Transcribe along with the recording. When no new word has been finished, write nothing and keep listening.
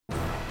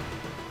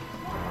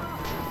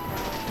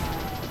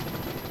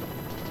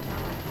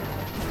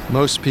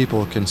Most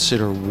people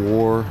consider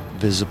war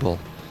visible,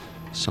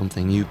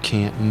 something you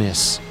can't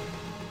miss.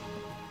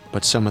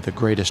 But some of the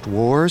greatest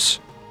wars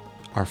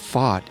are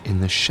fought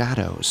in the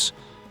shadows,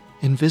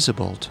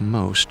 invisible to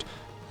most,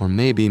 or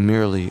maybe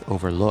merely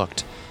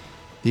overlooked.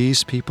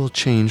 These people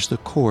change the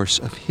course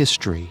of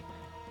history,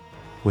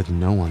 with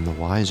no one the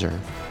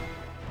wiser.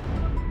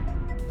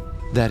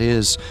 That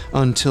is,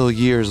 until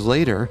years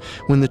later,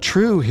 when the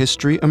true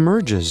history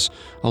emerges,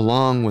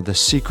 along with the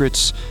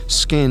secrets,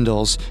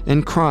 scandals,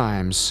 and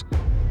crimes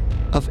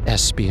of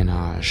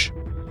espionage.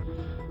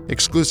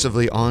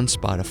 Exclusively on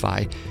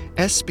Spotify,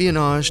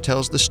 Espionage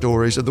tells the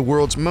stories of the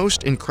world's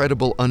most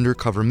incredible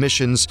undercover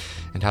missions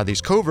and how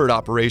these covert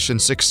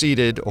operations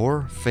succeeded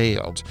or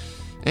failed.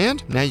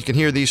 And now you can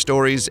hear these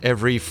stories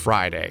every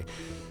Friday.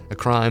 A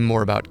crime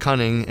more about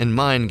cunning and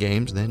mind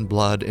games than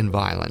blood and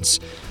violence.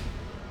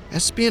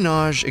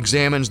 Espionage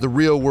examines the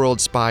real-world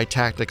spy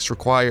tactics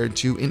required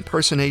to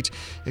impersonate,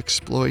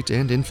 exploit,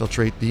 and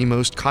infiltrate the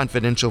most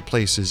confidential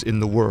places in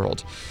the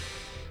world.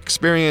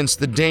 Experience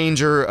the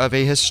danger of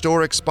a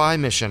historic spy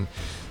mission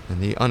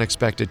and the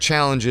unexpected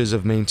challenges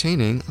of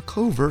maintaining a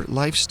covert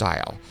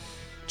lifestyle.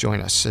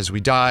 Join us as we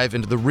dive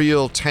into the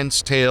real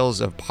tense tales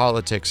of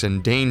politics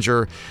and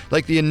danger,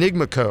 like the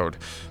Enigma Code,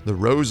 the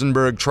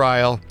Rosenberg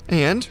trial,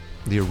 and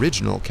the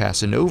original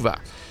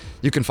Casanova.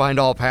 You can find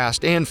all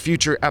past and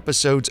future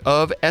episodes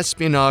of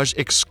Espionage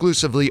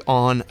exclusively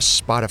on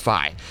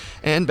Spotify.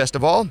 And best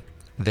of all,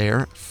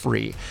 they're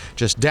free.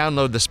 Just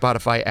download the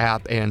Spotify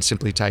app and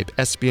simply type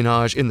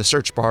Espionage in the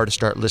search bar to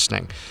start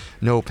listening.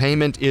 No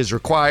payment is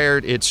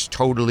required. It's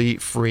totally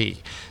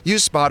free.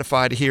 Use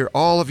Spotify to hear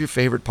all of your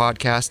favorite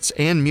podcasts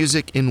and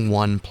music in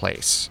one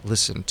place.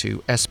 Listen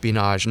to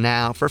Espionage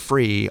now for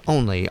free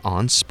only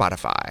on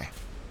Spotify.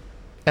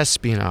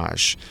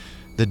 Espionage.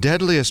 The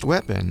deadliest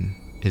weapon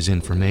is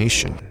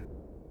information.